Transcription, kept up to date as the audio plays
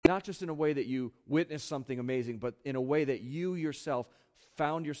not just in a way that you witnessed something amazing, but in a way that you yourself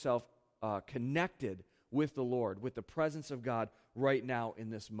found yourself connected with the Lord, with the presence of God right now in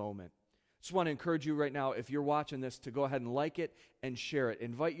this moment. Just want to encourage you right now, if you're watching this, to go ahead and like it and share it.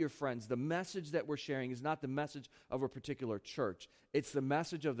 Invite your friends. The message that we're sharing is not the message of a particular church. It's the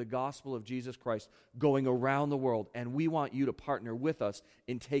message of the gospel of Jesus Christ going around the world, and we want you to partner with us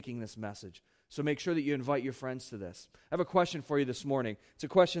in taking this message. So make sure that you invite your friends to this. I have a question for you this morning. It's a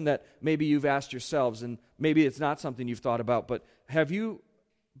question that maybe you've asked yourselves, and maybe it's not something you've thought about, but have you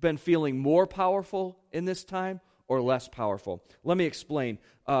been feeling more powerful in this time or less powerful? Let me explain.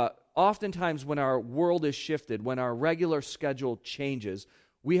 Oftentimes when our world is shifted, when our regular schedule changes,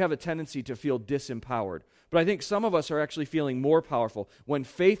 we have a tendency to feel disempowered. But I think some of us are actually feeling more powerful. When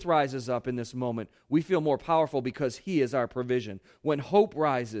faith rises up in this moment, we feel more powerful because He is our provision. When hope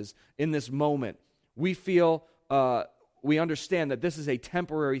rises in this moment, we feel, we understand that this is a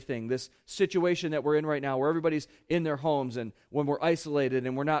temporary thing. This situation that we're in right now, where everybody's in their homes and when we're isolated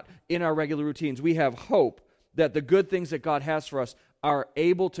and we're not in our regular routines, we have hope that the good things that God has for us are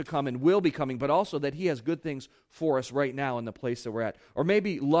able to come and will be coming, but also that He has good things for us right now in the place that we're at. Or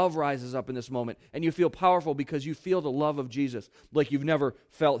maybe love rises up in this moment, and you feel powerful because you feel the love of Jesus like you've never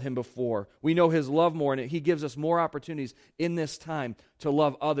felt Him before. We know His love more, and He gives us more opportunities in this time to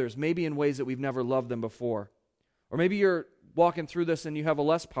love others, maybe in ways that we've never loved them before. Or maybe you're walking through this and you have a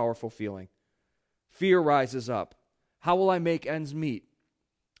less powerful feeling. Fear rises up. How will I make ends meet?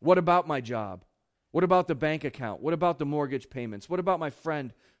 What about my job? What about the bank account? What about the mortgage payments? What about my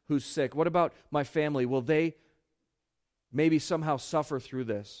friend who's sick? What about my family? Will they maybe somehow suffer through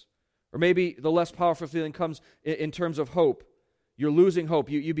this? Or maybe the less powerful feeling comes in terms of hope. You're losing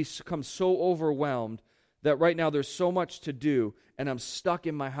hope. You become so overwhelmed that right now there's so much to do, and I'm stuck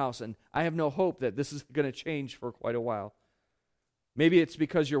in my house, and I have no hope that this is going to change for quite a while. Maybe it's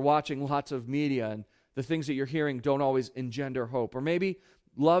because you're watching lots of media, and the things that you're hearing don't always engender hope. Or maybe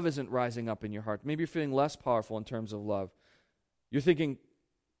love isn't rising up in your heart. Maybe you're feeling less powerful in terms of love. You're thinking,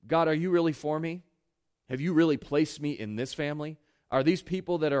 God, are you really for me? Have you really placed me in this family? Are these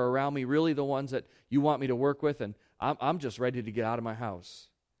people that are around me really the ones that you want me to work with? And I'm just ready to get out of my house.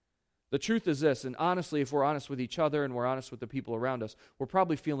 The truth is this, and honestly, if we're honest with each other and we're honest with the people around us, we're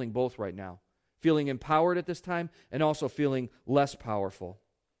probably feeling both right now. Feeling empowered at this time and also feeling less powerful.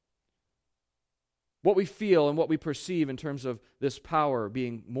 What we feel and what we perceive in terms of this power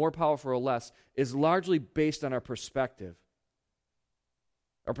being more powerful or less is largely based on our perspective.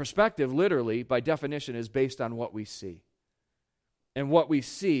 Our perspective, literally, by definition, is based on what we see. And what we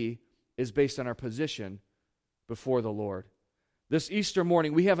see is based on our position before the Lord. This Easter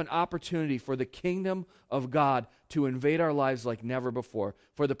morning, we have an opportunity for the kingdom of God to invade our lives like never before,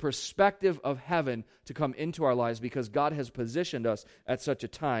 for the perspective of heaven to come into our lives because God has positioned us at such a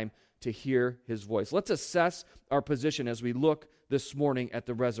time to hear His voice. Let's assess our position as we look this morning at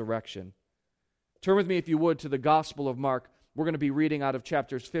the resurrection. Turn with me, if you would, to the Gospel of Mark. We're going to be reading out of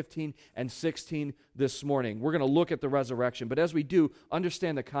chapters 15 and 16 this morning. We're going to look at the resurrection, but as we do,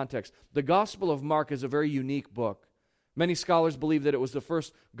 understand the context. The Gospel of Mark is a very unique book. Many scholars believe that it was the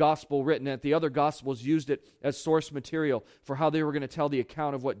first gospel written, and that the other gospels used it as source material for how they were going to tell the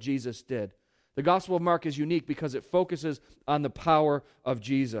account of what Jesus did. The Gospel of Mark is unique because it focuses on the power of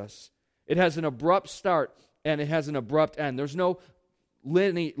Jesus. It has an abrupt start and it has an abrupt end. There's no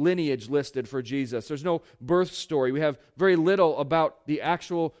lineage listed for Jesus. There's no birth story. We have very little about the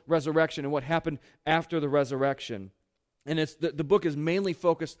actual resurrection and what happened after the resurrection. And the book is mainly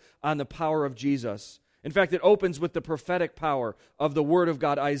focused on the power of Jesus. In fact, it opens with the prophetic power of the Word of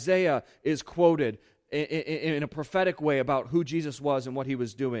God. Isaiah is quoted in a prophetic way about who Jesus was and what He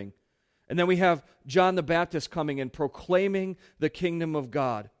was doing. And then we have John the Baptist coming and proclaiming the kingdom of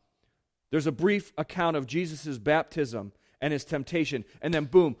God. There's a brief account of Jesus' baptism and His temptation. And then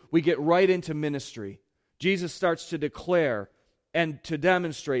boom, we get right into ministry. Jesus starts to declare and to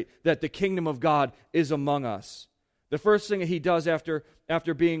demonstrate that the kingdom of God is among us. The first thing that He does after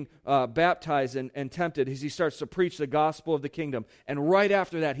being baptized and tempted is He starts to preach the gospel of the kingdom. And right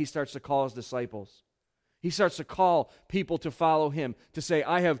after that, He starts to call His disciples. He starts to call people to follow Him, to say,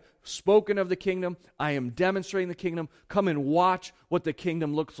 I have spoken of the kingdom, I am demonstrating the kingdom, come and watch what the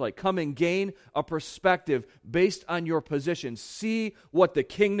kingdom looks like. Come and gain a perspective based on your position. See what the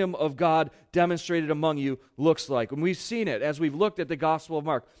kingdom of God demonstrated among you looks like. And we've seen it as we've looked at the Gospel of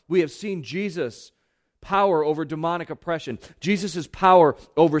Mark. We have seen Jesus' power over demonic oppression, Jesus' power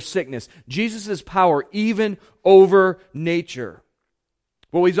over sickness, Jesus' power even over nature.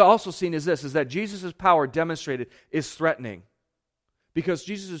 What we've also seen is this, is that Jesus' power demonstrated is threatening because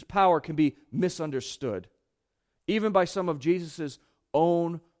Jesus' power can be misunderstood, even by some of Jesus'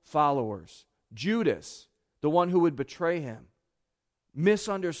 own followers. Judas, the one who would betray him,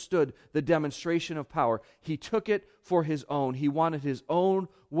 misunderstood the demonstration of power. He took it for his own. He wanted his own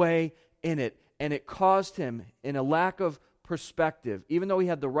way in it, and it caused him, in a lack of perspective, even though he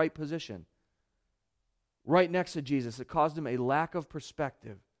had the right position, right next to Jesus, it caused him a lack of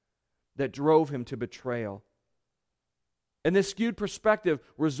perspective that drove him to betrayal. And this skewed perspective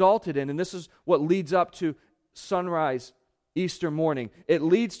resulted in, and this is what leads up to sunrise Easter morning, it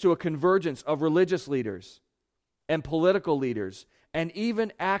leads to a convergence of religious leaders and political leaders and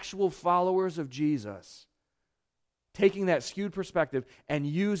even actual followers of Jesus, taking that skewed perspective and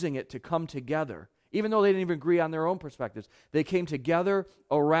using it to come together. Even though they didn't even agree on their own perspectives, they came together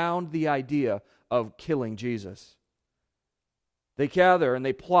around the idea of killing Jesus. They gather and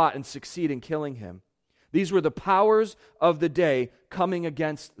they plot and succeed in killing him. These were the powers of the day coming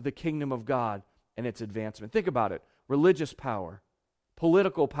against the kingdom of God and its advancement. Think about it. Religious power,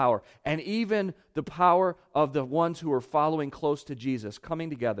 political power, and even the power of the ones who were following close to Jesus coming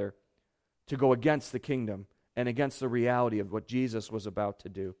together to go against the kingdom and against the reality of what Jesus was about to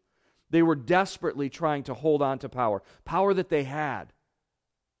do. They were desperately trying to hold on to power. Power that they had.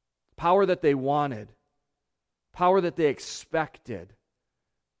 Power that they wanted. Power that they expected.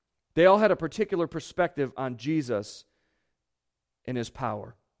 They all had a particular perspective on Jesus and his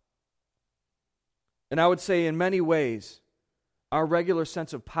power. And I would say in many ways, our regular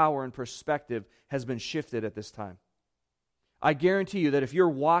sense of power and perspective has been shifted at this time. I guarantee you that if you're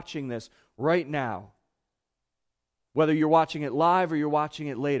watching this right now, whether you're watching it live or you're watching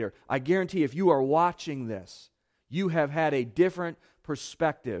it later, I guarantee if you are watching this, you have had a different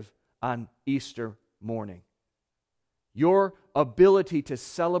perspective on Easter morning. Your ability to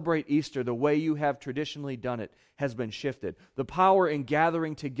celebrate Easter the way you have traditionally done it has been shifted. The power in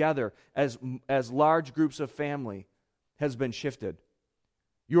gathering together as large groups of family has been shifted.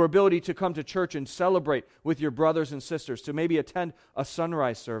 Your ability to come to church and celebrate with your brothers and sisters, to maybe attend a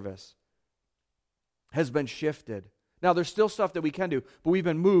sunrise service, has been shifted. Now, there's still stuff that we can do, but we've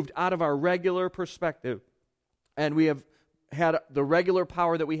been moved out of our regular perspective, and we have had the regular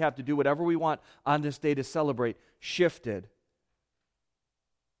power that we have to do whatever we want on this day to celebrate shifted.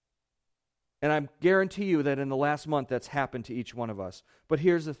 And I guarantee you that in the last month that's happened to each one of us. But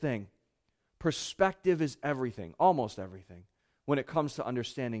here's the thing. Perspective is everything, almost everything, when it comes to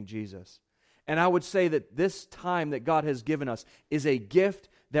understanding Jesus. And I would say that this time that God has given us is a gift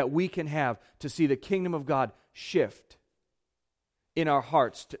that we can have to see the kingdom of God shift in our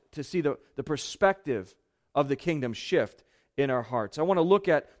hearts, to see the perspective of the kingdom shift in our hearts. I want to look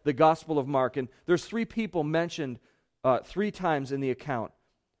at the Gospel of Mark, and there's 3 people mentioned 3 times in the account,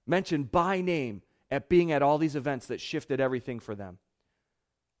 mentioned by name at being at all these events that shifted everything for them.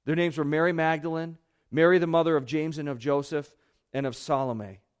 Their names were Mary Magdalene, Mary the mother of James and of Joseph, and of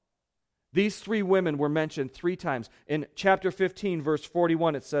Salome. These 3 women were mentioned 3 times. In chapter 15, verse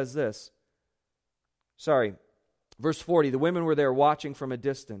 41, it says this. Verse 40, the women were there watching from a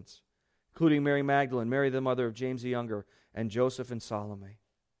distance, including Mary Magdalene, Mary the mother of James the Younger, and Joseph and Salome.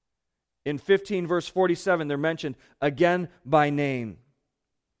 In 15, verse 47, they're mentioned again by name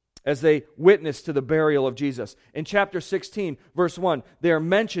as they witnessed to the burial of Jesus. In chapter 16, verse 1, they are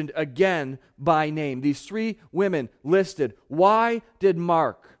mentioned again by name. These 3 women listed. Why did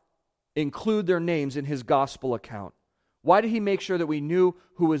Mark include their names in his gospel account? Why did he make sure that we knew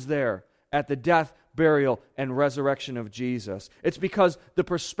who was there at the death, burial, and resurrection of Jesus? It's because the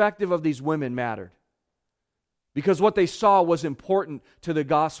perspective of these women mattered. Because what they saw was important to the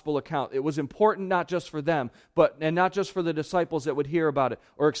gospel account. It was important not just for them, and not just for the disciples that would hear about it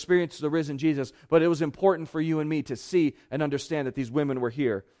or experience the risen Jesus, but it was important for you and me to see and understand that these women were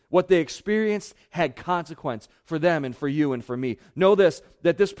here. What they experienced had consequence for them and for you and for me. Know this,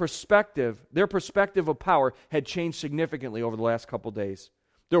 that this perspective, their perspective of power, had changed significantly over the last couple days.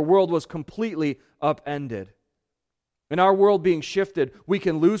 Their world was completely upended. In our world being shifted, we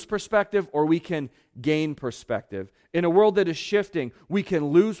can lose perspective or we can gain perspective. In a world that is shifting, we can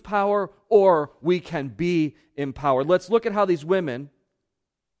lose power or we can be empowered. Let's look at how these women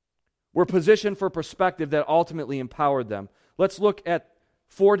were positioned for perspective that ultimately empowered them. Let's look at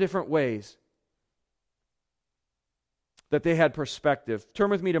 4 different ways that they had perspective. Turn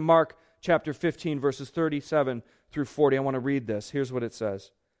with me to Mark chapter 15, verses 37 through 40. I want to read this. Here's what it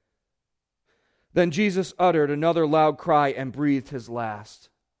says. Then Jesus uttered another loud cry and breathed his last.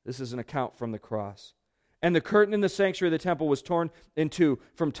 This is an account from the cross. And the curtain in the sanctuary of the temple was torn in 2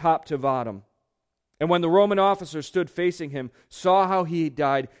 from top to bottom. And when the Roman officer stood facing him, saw how he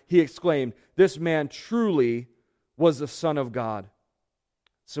died, he exclaimed, "This man truly was the Son of God."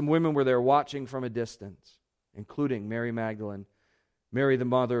 Some women were there watching from a distance, including Mary Magdalene, Mary, the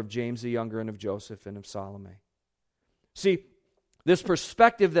mother of James the younger, and of Joseph, and of Salome. See, this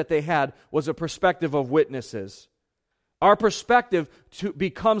perspective that they had was a perspective of witnesses. Our perspective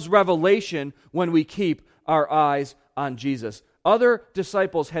becomes revelation when we keep our eyes on Jesus. Other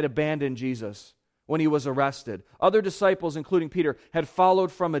disciples had abandoned Jesus when he was arrested. Other disciples, including Peter, had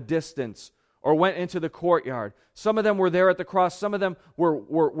followed from a distance or went into the courtyard. Some of them were there at the cross. Some of them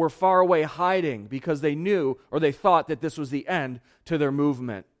were far away hiding because they knew or they thought that this was the end to their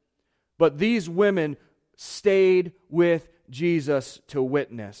movement. But these women stayed with Jesus to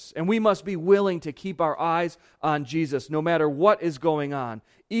witness. And we must be willing to keep our eyes on Jesus no matter what is going on,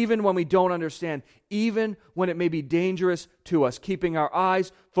 even when we don't understand, even when it may be dangerous to us. Keeping our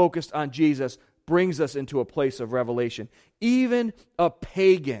eyes focused on Jesus brings us into a place of revelation. Even a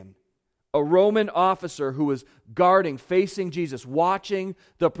pagan, a Roman officer who was guarding, facing Jesus, watching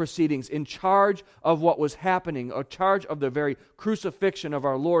the proceedings, in charge of what was happening, in charge of the very crucifixion of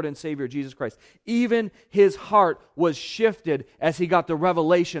our Lord and Savior Jesus Christ. Even his heart was shifted as he got the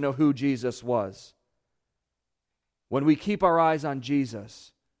revelation of who Jesus was. When we keep our eyes on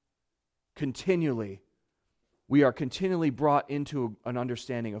Jesus continually, we are continually brought into an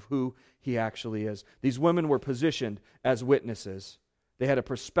understanding of who he actually is. These women were positioned as witnesses. They had a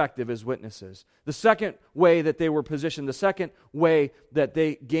perspective as witnesses. The second way that they were positioned, the second way that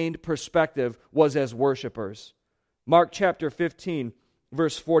they gained perspective was as worshipers. Mark chapter 15,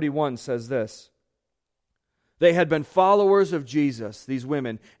 verse 41 says this. They had been followers of Jesus, these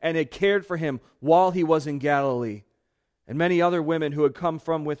women, and had cared for him while he was in Galilee. And many other women who had come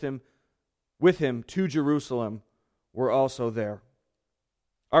from with him to Jerusalem were also there.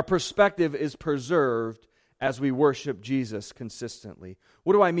 Our perspective is preserved as we worship Jesus consistently.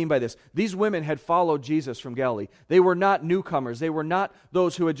 What do I mean by this? These women had followed Jesus from Galilee. They were not newcomers. They were not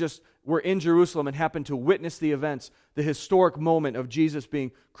those who were in Jerusalem and happened to witness the events, the historic moment of Jesus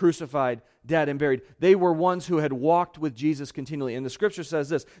being crucified, dead, and buried. They were ones who had walked with Jesus continually. And the scripture says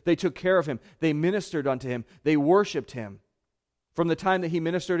this, they took care of him. They ministered unto him. They worshiped him. From the time that he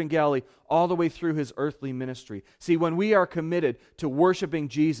ministered in Galilee all the way through his earthly ministry. See, when we are committed to worshiping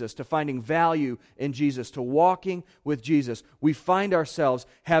Jesus, to finding value in Jesus, to walking with Jesus, we find ourselves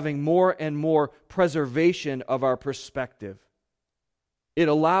having more and more preservation of our perspective. It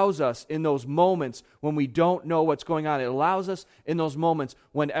allows us in those moments when we don't know what's going on. It allows us in those moments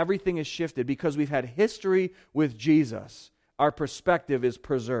when everything is shifted because we've had history with Jesus. Our perspective is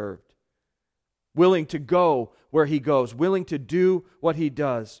preserved. Willing to go where he goes, willing to do what he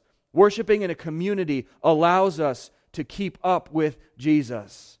does. Worshiping in a community allows us to keep up with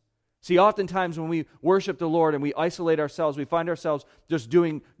Jesus. See, oftentimes when we worship the Lord and we isolate ourselves, we find ourselves just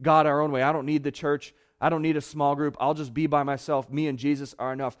doing God our own way. I don't need the church. I don't need a small group. I'll just be by myself. Me and Jesus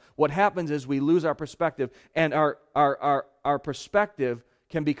are enough. What happens is we lose our perspective, and our perspective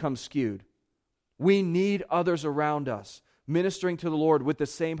can become skewed. We need others around us, ministering to the Lord with the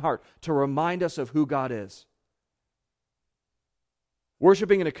same heart to remind us of who God is.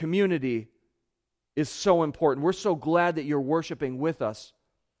 Worshiping in a community is so important. We're so glad that you're worshiping with us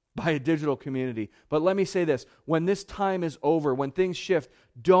by a digital community. But let me say this, when this time is over, when things shift,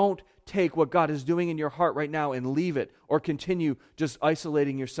 don't take what God is doing in your heart right now and leave it or continue just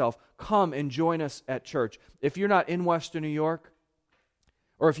isolating yourself. Come and join us at church. If you're not in Western New York,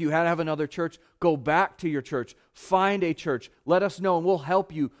 or if you have another church, go back to your church. Find a church. Let us know, and we'll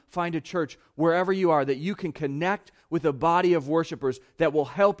help you find a church wherever you are that you can connect with a body of worshipers that will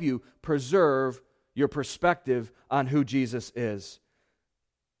help you preserve your perspective on who Jesus is.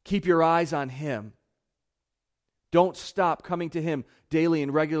 Keep your eyes on him. Don't stop coming to him daily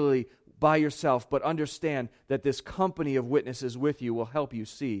and regularly by yourself, but understand that this company of witnesses with you will help you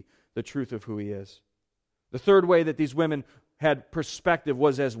see the truth of who he is. The third way that these women had perspective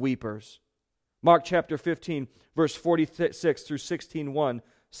was as weepers. Mark chapter 15, verse 46 through 16:1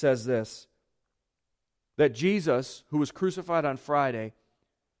 says this, that Jesus, who was crucified on Friday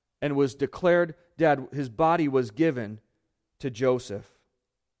and was declared dead, his body was given to Joseph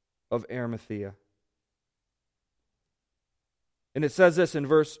of Arimathea. And it says this in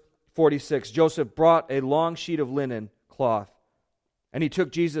verse 46, Joseph brought a long sheet of linen cloth, and he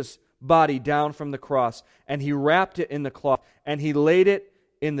took Jesus' body down from the cross, and he wrapped it in the cloth, and he laid it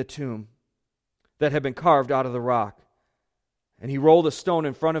in the tomb that had been carved out of the rock. And he rolled a stone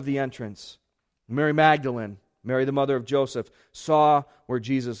in front of the entrance. Mary Magdalene, Mary the mother of Joseph, saw where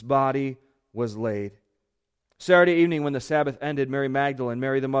Jesus' body was laid. Saturday evening when the Sabbath ended, Mary Magdalene,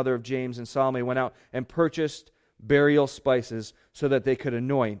 Mary the mother of James, and Salome went out and purchased burial spices so that they could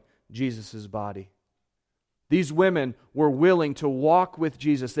anoint Jesus' body. These women were willing to walk with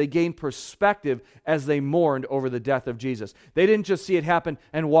Jesus. They gained perspective as they mourned over the death of Jesus. They didn't just see it happen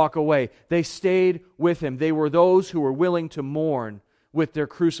and walk away. They stayed with him. They were those who were willing to mourn with their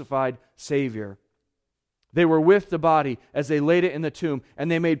crucified Savior. They were with the body as they laid it in the tomb, and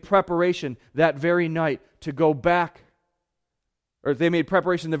they made preparation that very night to go back, or they made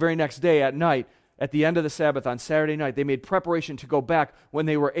preparation the very next day at night, at the end of the Sabbath on Saturday night. They made preparation to go back when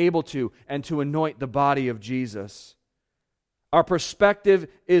they were able to, and to anoint the body of Jesus. Our perspective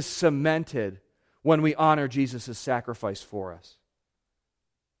is cemented when we honor Jesus' sacrifice for us.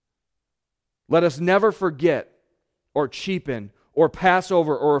 Let us never forget or cheapen or pass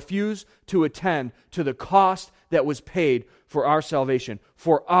over or refuse to attend to the cost that was paid for our salvation,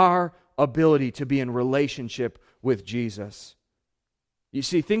 for our ability to be in relationship with Jesus. You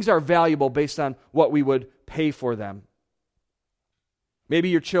see, things are valuable based on what we would pay for them. Maybe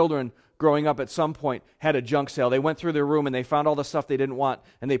your children growing up at some point had a junk sale. They went through their room and they found all the stuff they didn't want,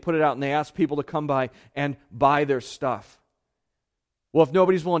 and they put it out and they asked people to come by and buy their stuff. Well, if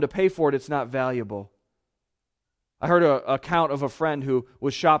nobody's willing to pay for it, it's not valuable. I heard an account of a friend who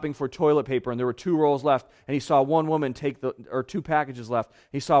was shopping for toilet paper, and there were 2 rolls left, and he saw one woman take 2 packages left.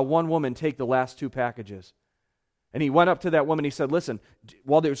 He saw one woman take the last 2 packages. And he went up to that woman, he said, listen,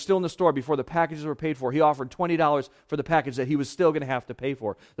 while they were still in the store, before the packages were paid for, he offered $20 for the package that he was still going to have to pay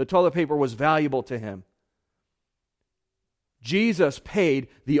for. The toilet paper was valuable to him. Jesus paid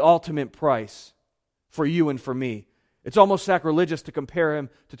the ultimate price for you and for me. It's almost sacrilegious to compare him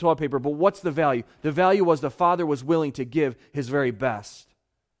to toilet paper, but what's the value? The value was the Father was willing to give his very best.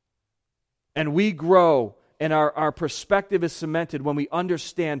 And we grow, and our perspective is cemented when we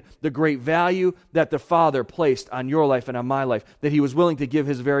understand the great value that the Father placed on your life and on my life, that he was willing to give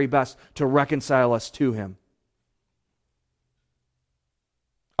his very best to reconcile us to him.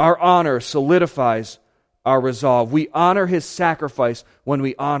 Our honor solidifies our resolve. We honor his sacrifice when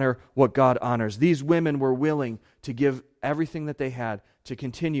we honor what God honors. These women were willing to give everything that they had to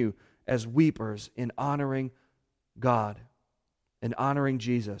continue as weepers in honoring God and honoring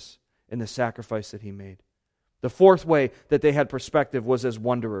Jesus in the sacrifice that he made. The fourth way that they had perspective was as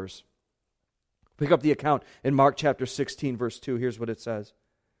wanderers. Pick up the account in Mark chapter 16, verse 2. Here's what it says.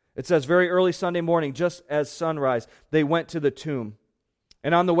 It says, very early Sunday morning, just as sunrise, they went to the tomb.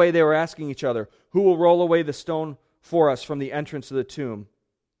 And on the way they were asking each other, who will roll away the stone for us from the entrance of the tomb?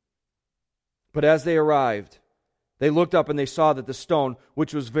 But as they arrived, they looked up and they saw that the stone,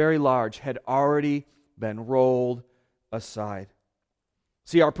 which was very large, had already been rolled aside.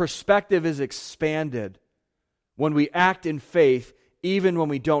 See, our perspective is expanded when we act in faith, even when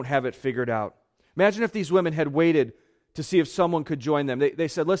we don't have it figured out. Imagine if these women had waited to see if someone could join them. They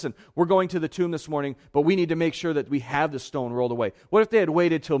said, listen, we're going to the tomb this morning, but we need to make sure that we have the stone rolled away. What if they had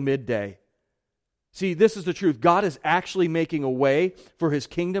waited till midday? See, this is the truth. God is actually making a way for his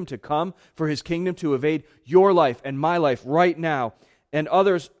kingdom to come, for his kingdom to evade your life and my life right now. And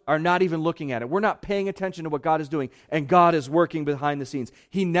others are not even looking at it. We're not paying attention to what God is doing, and God is working behind the scenes.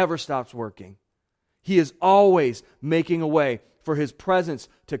 He never stops working. He is always making a way for his presence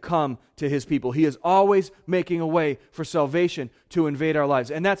to come to his people. He is always making a way for salvation to invade our lives.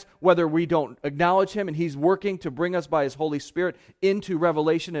 And that's whether we don't acknowledge him and he's working to bring us by his Holy Spirit into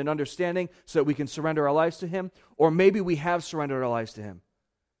revelation and understanding so that we can surrender our lives to him, or maybe we have surrendered our lives to him.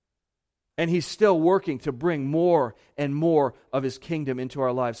 And he's still working to bring more and more of his kingdom into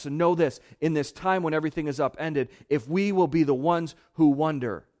our lives. So know this, in this time when everything is upended, if we will be the ones who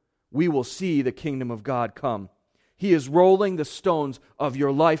wonder, we will see the kingdom of God come. He is rolling the stones of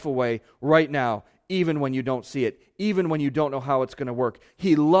your life away right now, even when you don't see it, even when you don't know how it's going to work.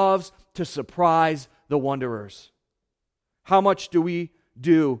 He loves to surprise the wanderers. How much do we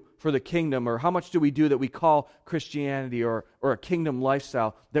do for the kingdom, or how much do we do that we call Christianity or a kingdom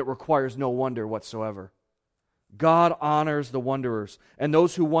lifestyle that requires no wonder whatsoever? God honors the wanderers, and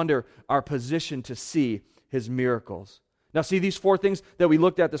those who wander are positioned to see his miracles. Now see, these 4 things that we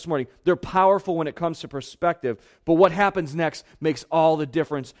looked at this morning, they're powerful when it comes to perspective, but what happens next makes all the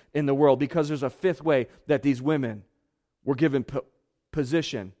difference in the world, because there's a 5th way that these women were given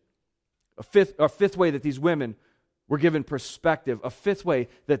position, a fifth way that these women were given perspective, a 5th way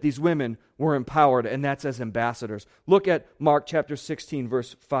that these women were empowered, and that's as ambassadors. Look at Mark chapter 16,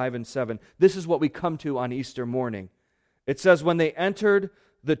 verse 5 and 7. This is what we come to on Easter morning. It says, when they entered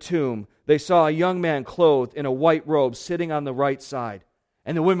the tomb, they saw a young man clothed in a white robe sitting on the right side,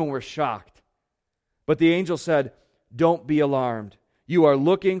 and the women were shocked. But the angel said, don't be alarmed. You are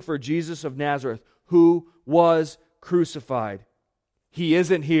looking for Jesus of Nazareth, who was crucified. He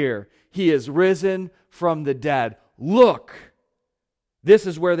isn't here. He is risen from the dead. Look, this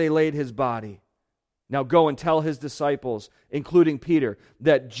is where they laid his body. Now go and tell his disciples, including Peter,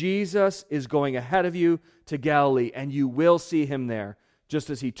 that Jesus is going ahead of you to Galilee, and you will see him there, just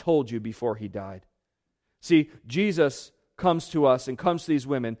as he told you before he died. See, Jesus comes to us and comes to these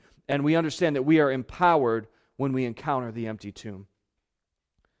women, and we understand that we are empowered when we encounter the empty tomb.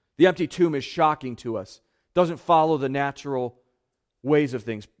 The empty tomb is shocking to us. It doesn't follow the natural ways of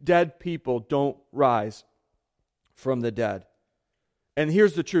things. Dead people don't rise from the dead. And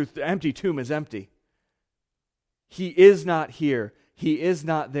here's the truth. The empty tomb is empty. He is not here. He is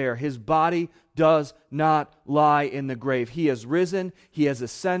not there. His body does not lie in the grave. He has risen, he has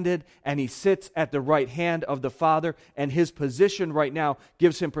ascended, and he sits at the right hand of the Father, and his position right now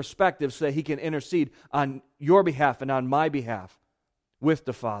gives him perspective so that he can intercede on your behalf and on my behalf with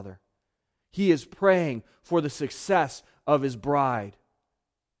the Father. He is praying for the success of his bride,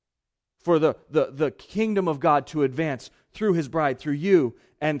 for the kingdom of God to advance through his bride, through you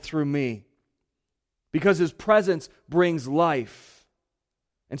and through me. Because his presence brings life.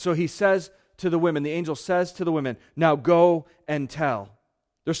 And so he says to the women, the angel says to the women, now go and tell.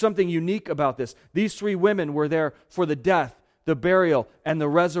 There's something unique about this. These three women were there for the death, the burial, and the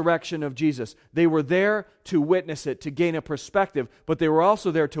resurrection of Jesus. They were there to witness it, to gain a perspective, but they were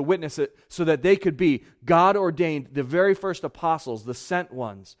also there to witness it so that they could be God-ordained, the very first apostles, the sent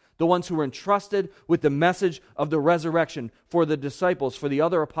ones, the ones who were entrusted with the message of the resurrection for the disciples, for the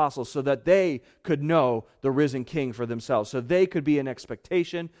other apostles, so that they could know the risen King for themselves, so they could be in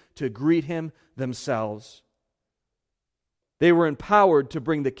expectation to greet him themselves. They were empowered to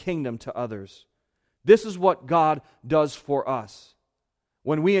bring the kingdom to others. This is what God does for us.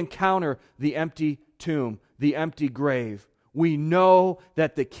 When we encounter the empty tomb, the empty grave, we know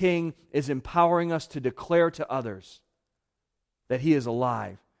that the King is empowering us to declare to others that he is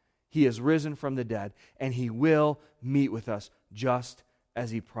alive, he is risen from the dead, and he will meet with us just as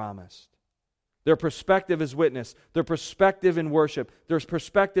he promised. Their perspective as witness, their perspective in worship, their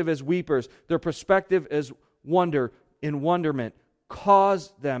perspective as weepers, their perspective as wonderment,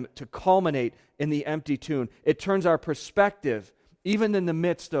 cause them to culminate in the empty tomb. It turns our perspective, even in the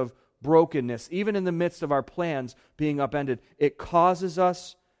midst of brokenness, even in the midst of our plans being upended, it causes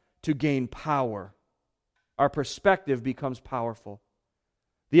us to gain power. Our perspective becomes powerful.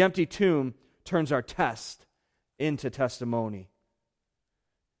 The empty tomb turns our test into testimony.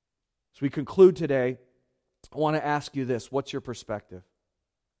 As we conclude today, I want to ask you this. What's your perspective?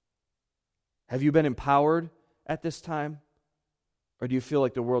 Have you been empowered at this time? Or do you feel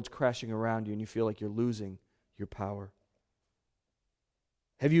like the world's crashing around you and you feel like you're losing your power?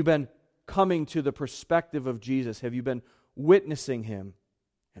 Have you been coming to the perspective of Jesus? Have you been witnessing him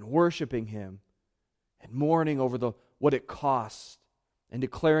and worshiping him and mourning over what it costs and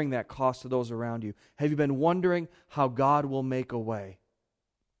declaring that cost to those around you? Have you been wondering how God will make a way?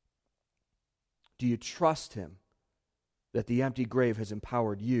 Do you trust him that the empty grave has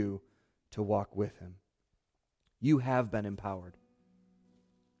empowered you to walk with him? You have been empowered.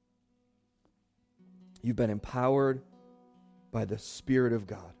 You've been empowered by the Spirit of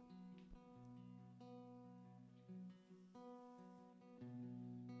God.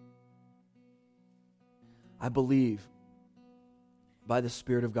 I believe by the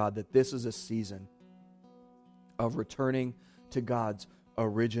Spirit of God that this is a season of returning to God's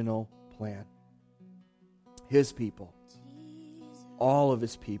original plan. His people, all of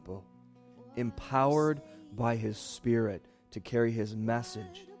his people, empowered by his Spirit to carry his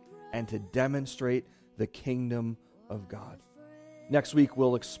message and to demonstrate the kingdom of God. Next week,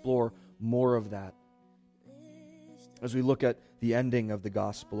 we'll explore more of that as we look at the ending of the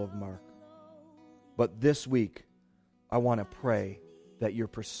Gospel of Mark. But this week, I want to pray that your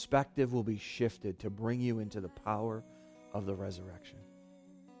perspective will be shifted to bring you into the power of the resurrection.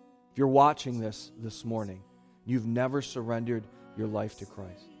 If you're watching this morning, you've never surrendered your life to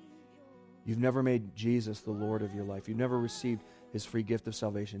Christ. You've never made Jesus the Lord of your life. You've never received his free gift of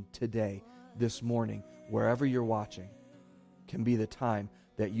salvation. Today, this morning, wherever you're watching, can be the time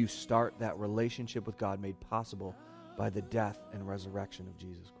that you start that relationship with God made possible by the death and resurrection of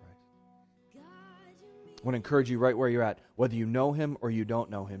Jesus Christ. I want to encourage you right where you're at, whether you know him or you don't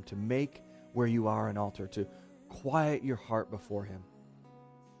know him, to make where you are an altar, to quiet your heart before him.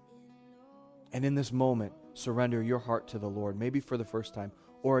 And in this moment, surrender your heart to the Lord, maybe for the first time,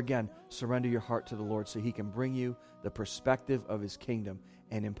 or again, surrender your heart to the Lord so he can bring you the perspective of his kingdom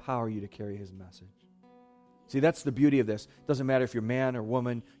and empower you to carry his message. See, that's the beauty of this. It doesn't matter if you're man or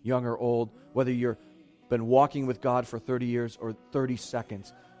woman, young or old, whether you've been walking with God for 30 years or 30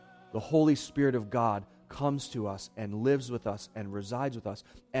 seconds. The Holy Spirit of God comes to us and lives with us and resides with us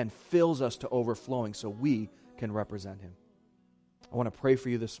and fills us to overflowing so we can represent him. I want to pray for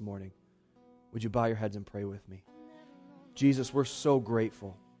you this morning. Would you bow your heads and pray with me? Jesus, we're so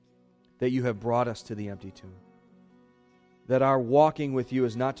grateful that you have brought us to the empty tomb. That our walking with you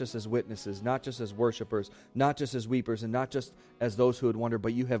is not just as witnesses, not just as worshipers, not just as weepers, and not just as those who would wonder,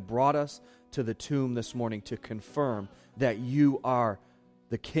 but you have brought us to the tomb this morning to confirm that you are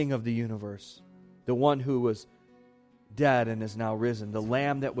the King of the universe, the one who was dead and is now risen, the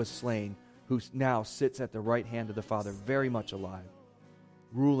Lamb that was slain, who now sits at the right hand of the Father, very much alive,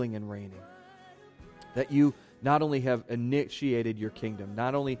 ruling and reigning. That you not only have initiated your kingdom,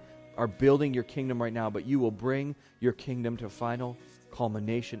 not only are building your kingdom right now, but you will bring your kingdom to final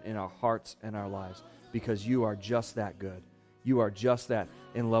culmination in our hearts and our lives, because you are just that good. You are just that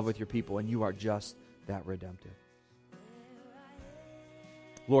in love with your people, and you are just that redemptive.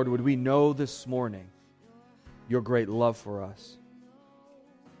 Lord, would we know this morning your great love for us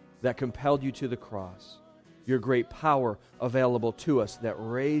that compelled you to the cross, your great power available to us that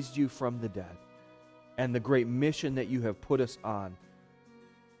raised you from the dead, and the great mission that you have put us on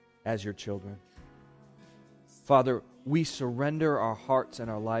as your children. Father, we surrender our hearts and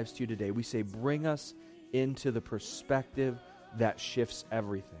our lives to you today. We say, bring us into the perspective that shifts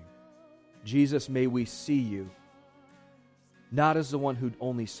everything. Jesus, may we see you not as the one who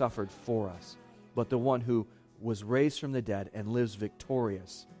only suffered for us, but the one who was raised from the dead and lives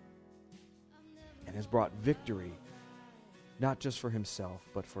victorious and has brought victory, not just for himself,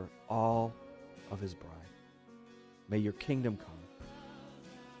 but for all of his bride. May your kingdom come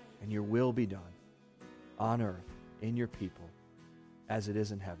and your will be done on earth, in your people, as it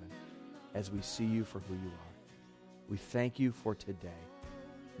is in heaven, as we see you for who you are. We thank you for today.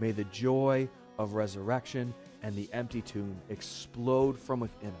 May the joy of resurrection and the empty tomb explode from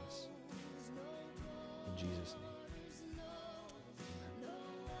within us. In Jesus' name. Amen.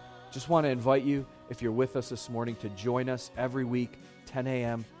 Just want to invite you, if you're with us this morning, to join us every week, 10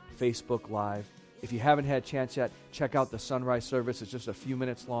 a.m., Facebook Live. If you haven't had a chance yet, check out the sunrise service. It's just a few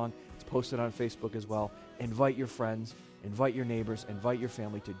minutes long. It's posted on Facebook as well. Invite your friends, invite your neighbors, invite your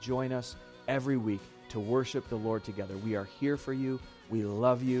family to join us every week to worship the Lord together. We are here for you. We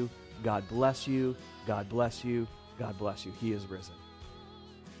love you. God bless you. God bless you. God bless you. He is risen.